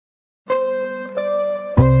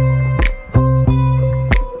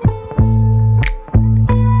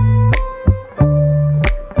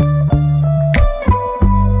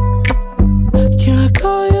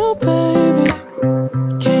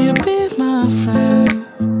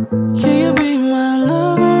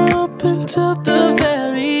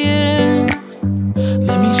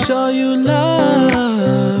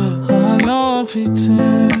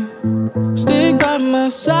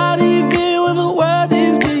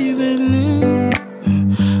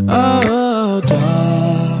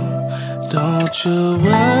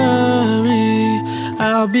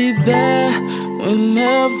be there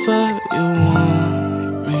whenever you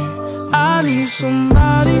want me. I need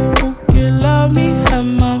somebody who can love me at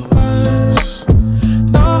my worst.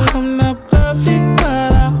 No, I'm not perfect,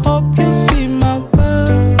 but I hope you see my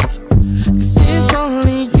worth. 'Cause it's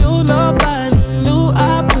only you, nobody knew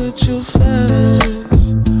I put you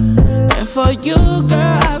first. And for you,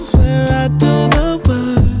 girl, I swear I do the worst.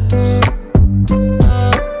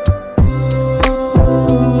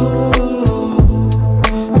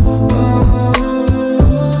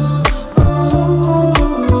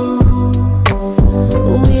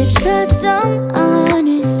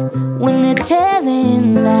 Telling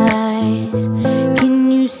lies.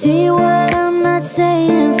 Can you see what I'm not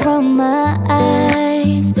saying from my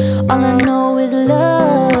eyes? All I know is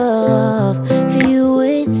love. For you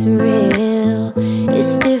it's real.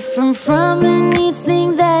 It's different from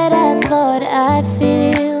anything that I thought I'd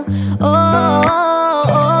feel. Oh,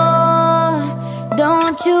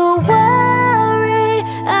 don't you worry,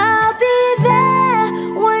 I'll be there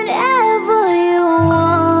whenever you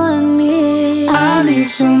want me. I need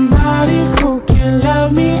somebody who can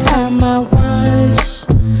love me at my worst.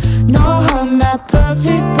 No, I'm not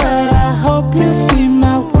perfect, but I hope you see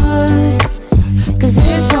my worth. 'Cause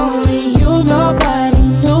it's only you, nobody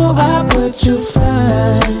knew I put you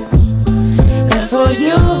first. And for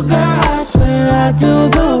you, girl, I swear I do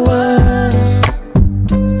the worst.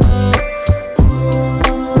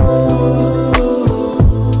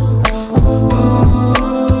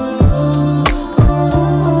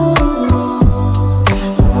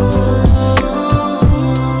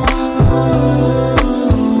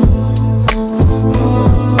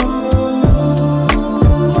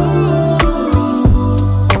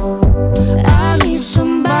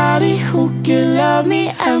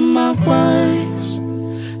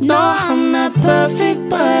 Perfect,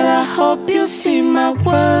 but I hope you see my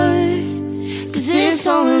worth. 'Cause it's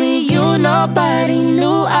only you, nobody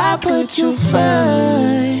knew I put you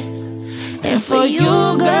first. And for you,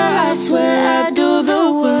 girl, I swear I do the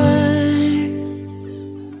worst.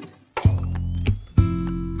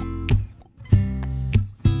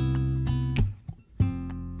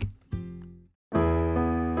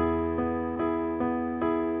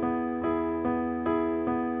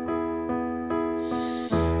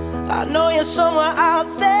 I know you're somewhere out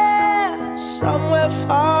there, somewhere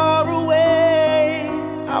far away.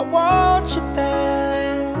 I want you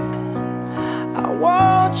back, I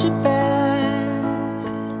want you back.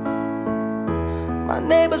 My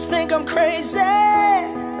neighbors think I'm crazy,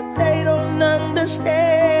 but they don't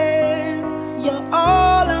understand. You're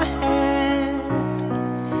all I had,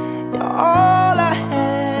 you're all I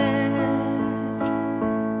had.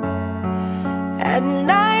 At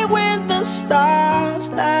night when the stars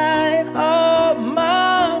light up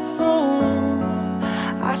my room,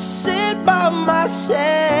 I sit by myself,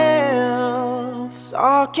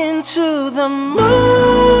 talking to the moon,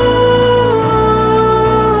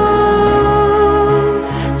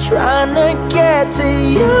 trying to get to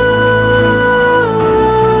you.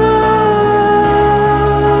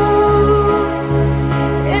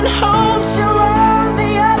 In hopes you're on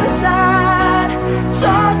the other side,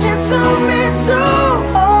 talking to me too.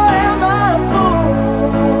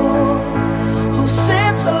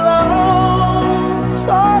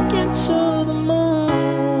 Talking to the moon.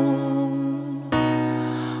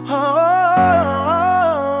 Oh,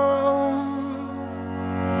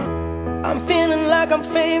 I'm feeling like I'm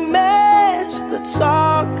famous, the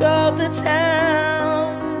talk of the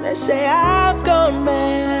town. They say I've gone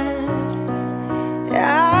mad,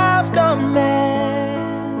 yeah, I've gone mad.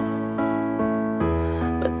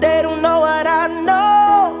 But they don't know what I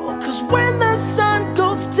know. 'Cause when the sun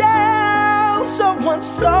goes down,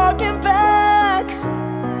 someone's talking back.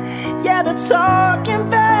 Yeah, they're talking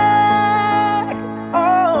back.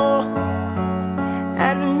 Oh,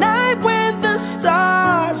 at night when the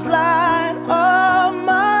stars light up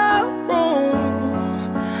my room,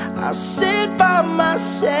 I sit by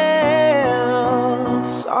myself,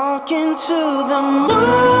 talking to the moon,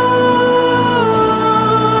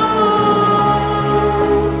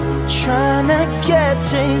 trying to get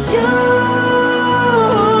to you.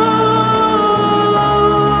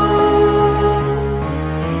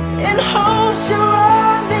 Hopes you're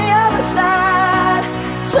on the other side,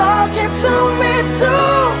 talking to me too.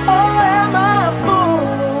 Or am I a fool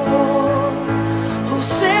who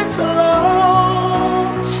sits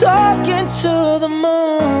alone, talking to the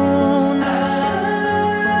moon?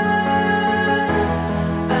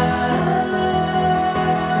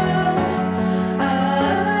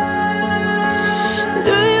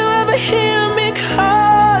 Do you ever hear me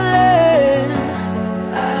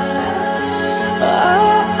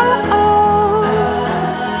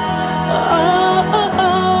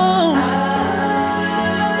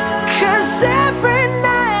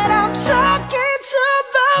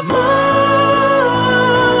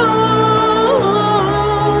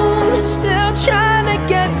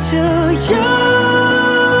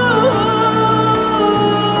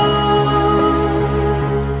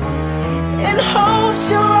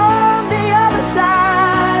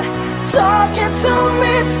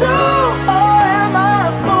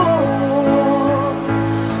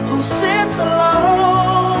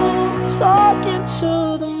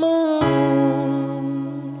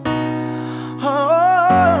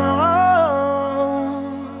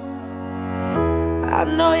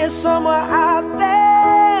you're somewhere out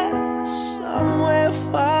there, somewhere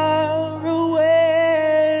far away.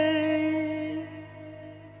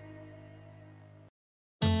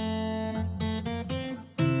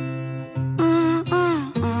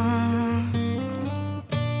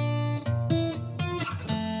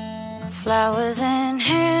 Flowers in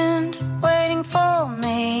hand, waiting for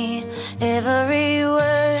me. Every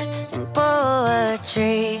word in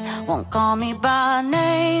poetry won't call me by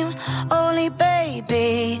name, only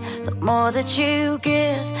baby. The more that you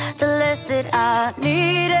give, the less that I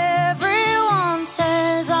need. Everyone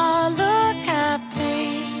says I look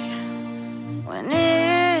happy when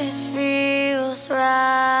it feels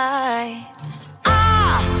right.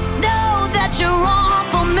 I know that you're wrong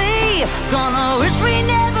for me. Gonna wish we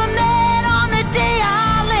never met on the day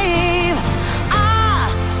I leave. I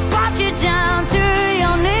brought you down to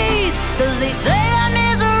your knees, 'cause they say that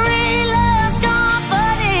misery loves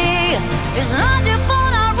company. It's not your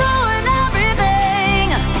fault I ruin everything,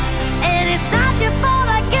 and it's not your fault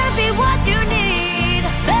I give you what you need.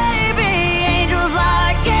 Baby, angels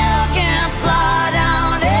like you can't fly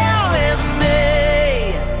down here with me.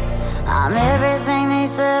 I'm everything they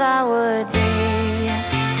said I would be.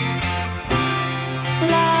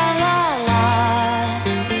 La la la,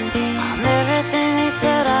 I'm everything they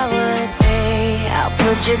said I would be. I'll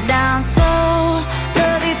put you down slow,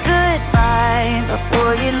 love you goodbye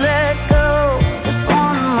before you let go. Just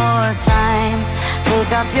one more time,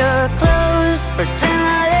 take off your clothes, pretend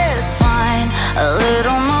that it's fine. A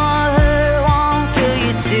little more hurt won't kill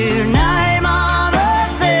you tonight. Mama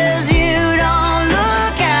says you don't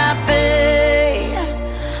look happy.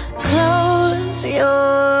 Close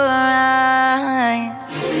your eyes.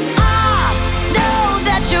 I know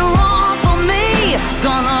that you're wrong for me.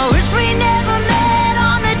 Gonna wish we never met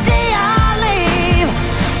on the day I leave.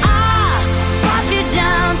 I brought you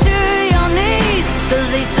down to your knees, 'cause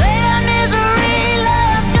they say that misery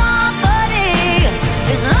loves company.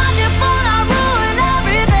 It's not your fault I ruin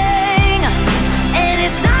everything, and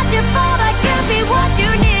it's not your fault I give you what you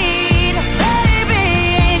need. Baby,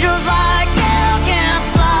 angels like you can't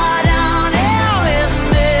fly down here with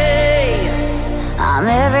me. I'm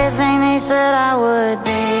everything they said I would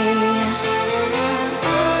be.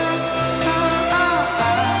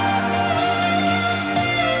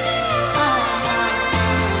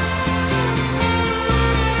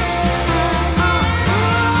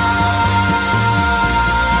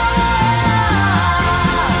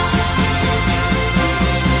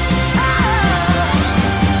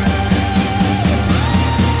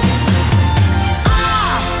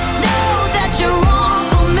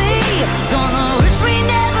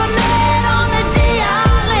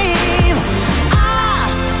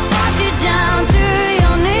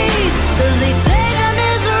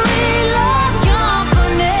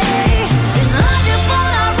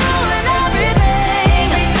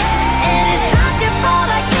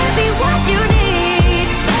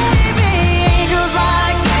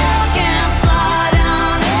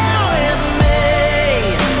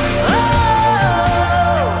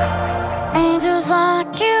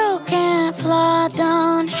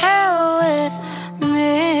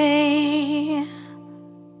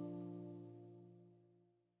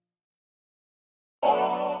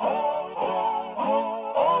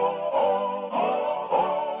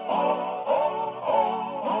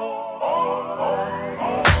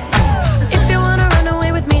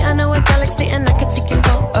 And I could take you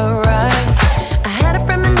for a ride. I had a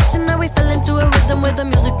premonition that we fell into a rhythm where the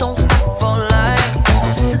music don't stop for life.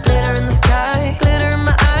 Glitter in the sky, glitter in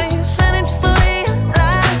my eyes, shining just the way you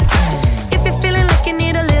like. If you're feeling like you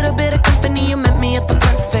need a little bit of company, you met me at the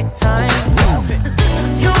perfect time.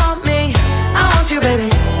 You want me, I want you, baby.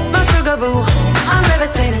 My sugar boo, I'm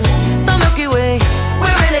levitating. The Milky Way,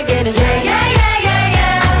 we're renegading. Yeah, yeah, yeah, yeah,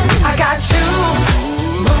 yeah. I got you,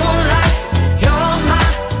 moonlight. You're my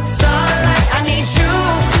starlight. I need you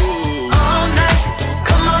all night.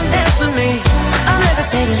 Come on, dance with me. I'm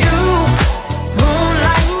levitating. You,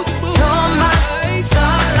 moonlight. You're my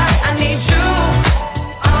starlight. I need you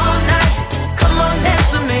all night. Come on, dance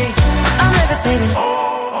with me. I'm levitating.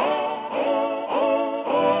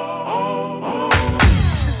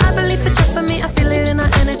 I believe that you're for me. I feel it in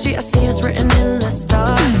our energy. I see us written in the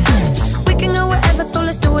stars. We can go wherever, so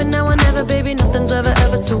let's do it now or never, baby. Nothing's ever,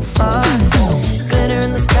 ever too far. Glitter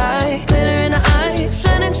in the sky, glitter in our eyes,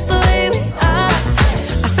 shining just the way we are.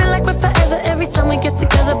 I feel like we're forever every time we get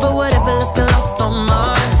together, but whatever, let's get lost on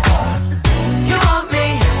Mars. You want me,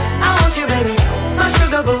 I want you, baby. My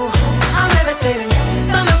sugar boo, I'm levitating.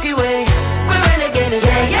 The Milky Way, we're renegading.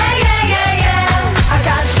 Yeah, yeah, yeah, yeah, yeah. I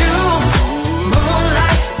got you,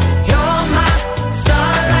 moonlight. You're my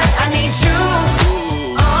starlight. I need you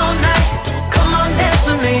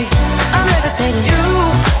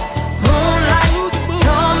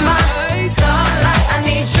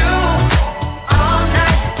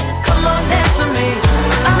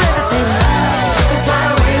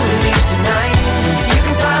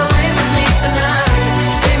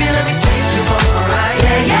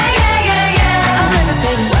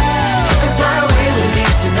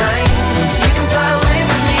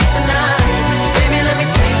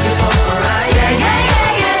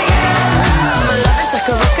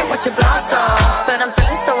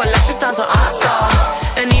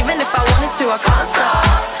I can't stop.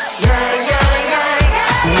 Yeah, yeah, yeah,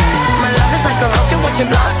 yeah. My love is like a rocket watching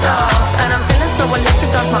blast off, and I'm feeling so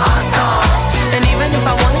electric, that's my ass off. And even if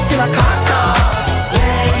I wanted to, I can't stop.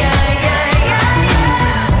 Yeah, yeah, yeah,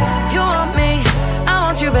 yeah. You want me, I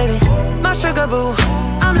want you, baby. My sugar boo,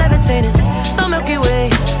 I'm levitating. The Milky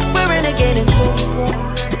Way, we're renegading.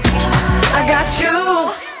 I got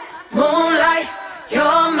you, moonlight,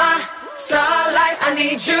 you're my starlight. I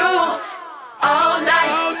need you all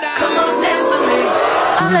night. Come on, dance with me.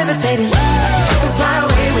 I'm levitating. You can fly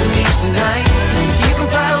away with me tonight. You can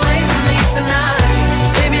fly away with me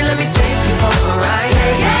tonight. Baby, let me take you for a ride.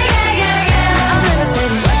 Yeah, yeah, yeah, yeah, yeah. I'm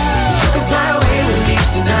levitating. You can fly away with me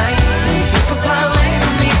tonight. You can fly away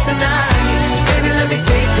with me tonight. Baby, let me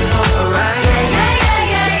take you for a ride. Yeah, yeah, yeah,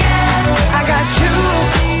 yeah, yeah. I got you,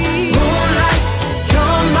 moonlight,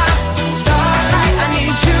 you're my starlight. I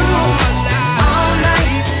need you all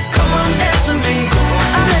night. Come on, dance with me.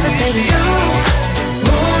 I'm levitating. You,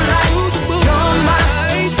 moonlight, you're my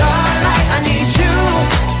starlight. I need you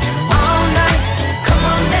all night. Come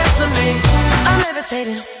on, dance with me. I'm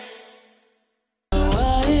levitating.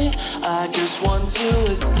 I just want to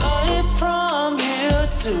escape from here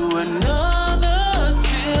to another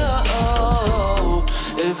sphere. Oh,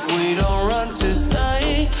 if we don't run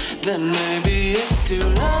today, then maybe it's too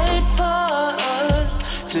late for us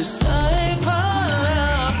to save our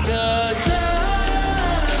love. 'Cause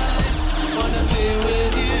I wanna be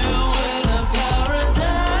with you in a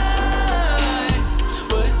paradise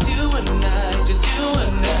where it's you and I, just you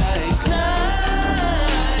and I.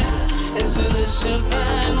 Climb into the ship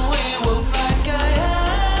and we will fly sky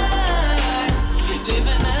high,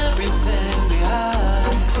 leaving everything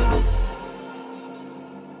behind.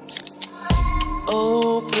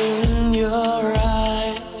 Open your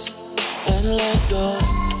eyes and let go.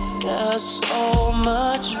 There's so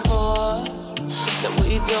much more that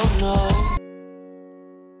we don't know.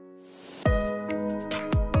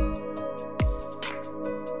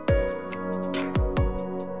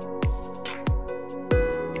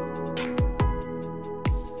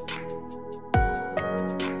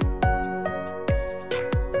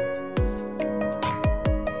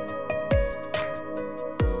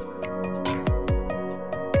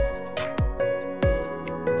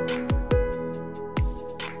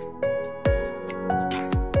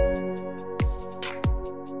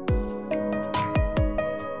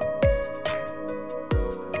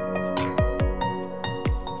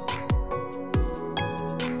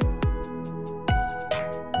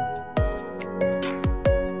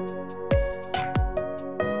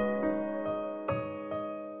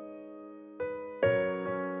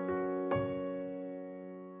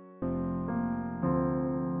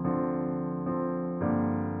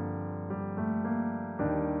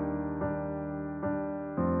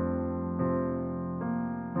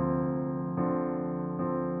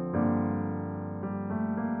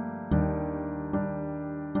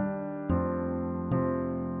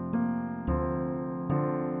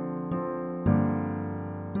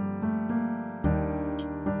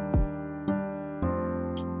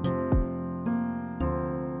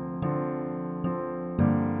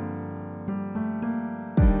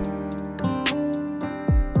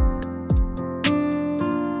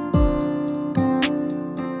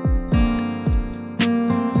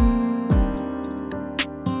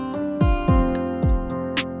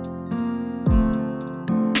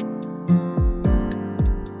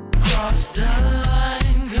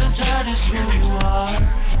 Is who you are.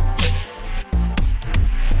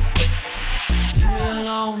 Leave me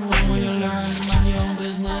alone when you learn to mind your own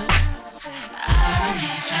business. I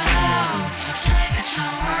need your help, so take it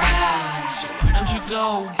somewhere else. So why don't you go?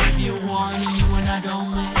 Give you a warning, you and I don't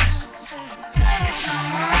mix. Take it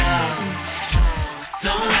somewhere else.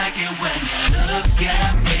 Don't like it when you look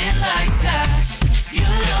at me like that. You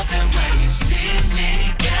love it when you see me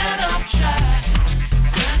get off track.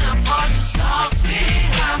 When I fall, just talk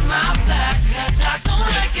behind my back. 'Cause I don't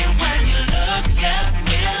like it when you look at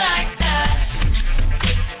me like that.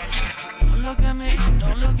 Don't look at me,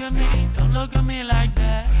 don't look at me, don't look at me like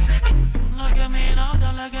that. Don't look at me, no,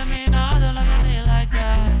 don't look at me, no, don't look at me like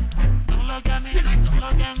that. Don't look at me, don't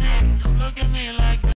look at me, don't look at me like that.